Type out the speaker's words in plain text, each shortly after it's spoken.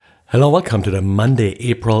Hello, welcome to the Monday,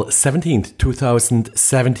 April 17th,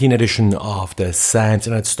 2017 edition of the SANS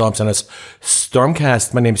Internet Storm Center's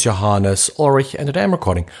StormCast. My name is Johannes Ulrich and today I'm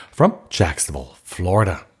recording from Jacksonville,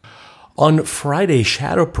 Florida. On Friday,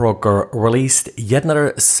 Shadow Broker released yet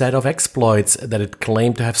another set of exploits that it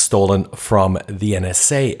claimed to have stolen from the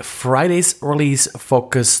NSA. Friday's release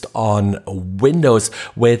focused on Windows,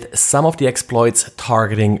 with some of the exploits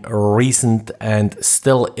targeting recent and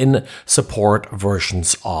still in support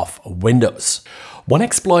versions of Windows. One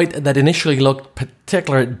exploit that initially looked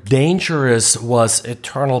particularly dangerous was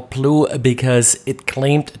Eternal Blue because it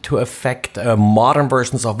claimed to affect modern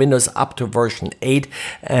versions of Windows up to version 8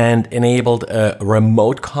 and enabled a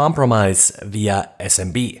remote compromise via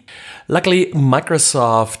SMB. Luckily,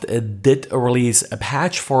 Microsoft did release a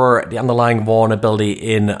patch for the underlying vulnerability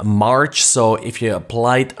in March, so if you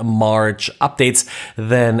applied March updates,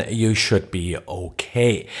 then you should be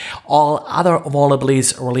okay. All other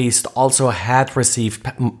vulnerabilities released also had received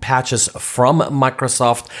patches from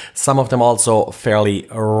Microsoft, some of them also fairly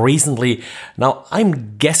recently. Now,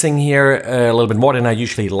 I'm guessing here a little bit more than I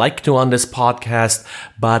usually like to on this podcast,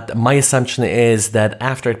 but my assumption is that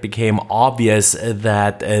after it became obvious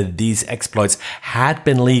that these exploits had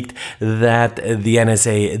been leaked, that the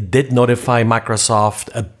NSA did notify Microsoft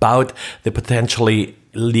about the potentially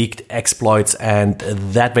leaked exploits, and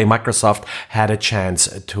that way Microsoft had a chance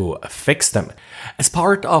to fix them. As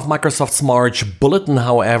part of Microsoft's March bulletin,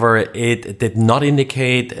 however, it did not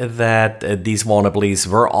indicate that these vulnerabilities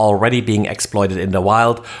were already being exploited in the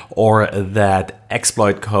wild or that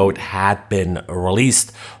exploit code had been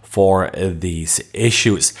released for these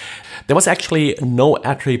issues. There was actually no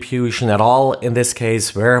attribution at all in this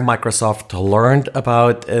case where Microsoft learned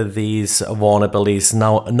about these vulnerabilities.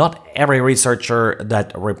 Now, not every researcher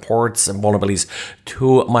that reports vulnerabilities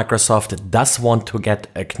to Microsoft does want to get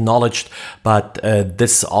acknowledged, but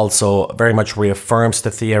this also very much reaffirms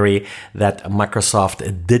the theory that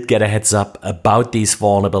Microsoft did get a heads up about these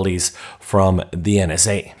vulnerabilities from the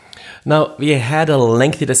NSA. Now, we had a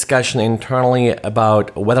lengthy discussion internally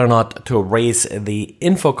about whether or not to raise the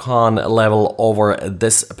Infocon level over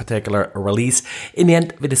this particular release. In the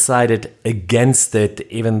end, we decided against it,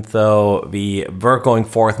 even though we were going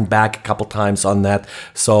forth and back a couple times on that,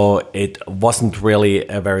 so it wasn't really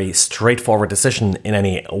a very straightforward decision in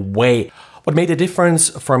any way. What made a difference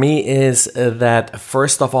for me is that,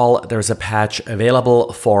 first of all, there's a patch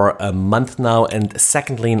available for a month now, and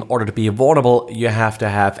secondly, in order to be vulnerable, you have to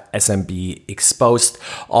have SMB exposed.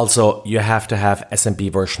 Also, you have to have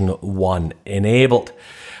SMB version 1 enabled.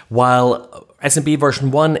 While SMB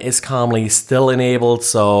version 1 is calmly still enabled,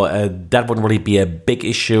 so that wouldn't really be a big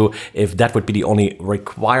issue if that would be the only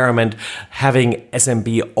requirement. Having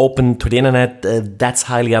SMB open to the internet, that's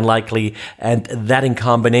highly unlikely, and that in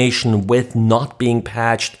combination with not being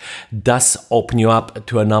patched does open you up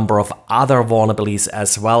to a number of other vulnerabilities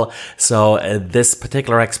as well. So this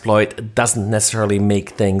particular exploit doesn't necessarily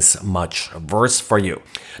make things much worse for you.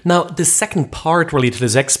 Now, the second part really to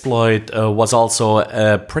this exploit was also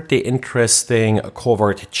a pretty interesting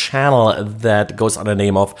covert channel that goes under the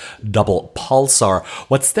name of Double Pulsar.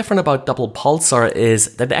 What's different about Double Pulsar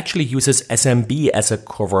is that it actually uses SMB as a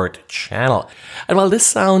covert channel. And while this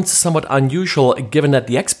sounds somewhat unusual, given that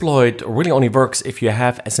the exploit really only works if you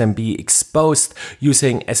have SMB exposed,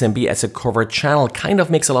 using SMB as a covert channel kind of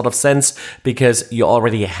makes a lot of sense because you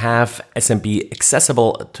already have SMB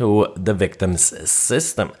accessible to the victim's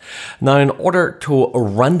system. Now, in order to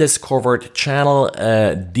run this covert channel,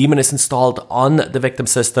 a daemon is installed on the victim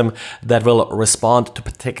system that will respond to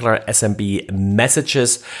particular SMB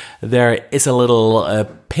messages. There is a little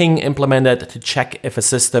ping implemented to check if a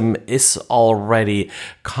system is already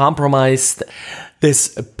compromised.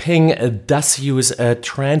 This ping does use a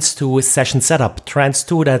trans2 session setup.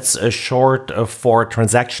 Trans2, that's a short for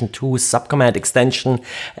transaction2 subcommand extension,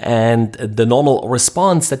 and the normal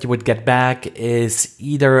response that you would get back is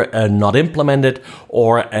either not implemented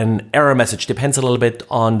or an error message. Depends a little bit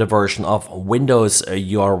on the version of Windows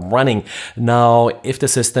you are running. Now, if the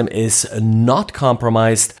system is not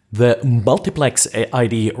compromised, the multiplex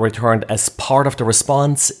ID returned as part of the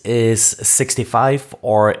response is 65,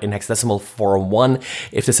 or in hexadecimal 41.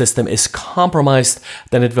 If the system is compromised,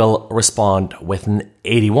 then it will respond with an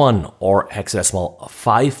 81 or hexadecimal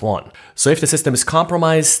 51. So if the system is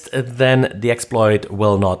compromised, then the exploit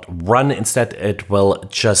will not run. Instead, it will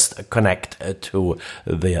just connect to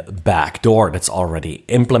the backdoor that's already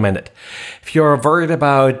implemented. If you're worried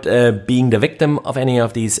about being the victim of any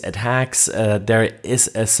of these attacks, there is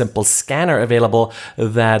a simple scanner available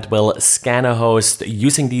that will scan a host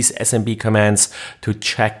using these SMB commands to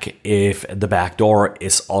check if the backdoor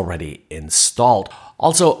is already installed.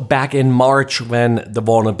 Also, back in March, when the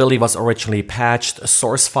vulnerability was originally patched,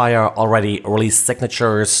 SourceFire already released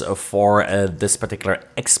signatures for this particular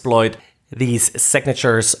exploit. These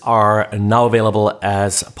signatures are now available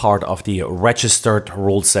as part of the registered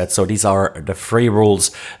rule set. So these are the free rules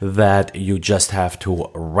that you just have to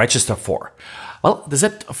register for. Well, that's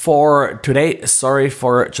it for today. Sorry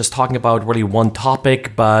for just talking about really one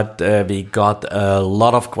topic, but we got a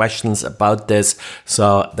lot of questions about this.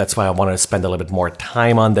 So that's why I wanted to spend a little bit more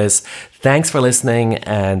time on this. Thanks for listening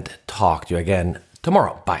and talk to you again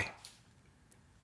tomorrow. Bye.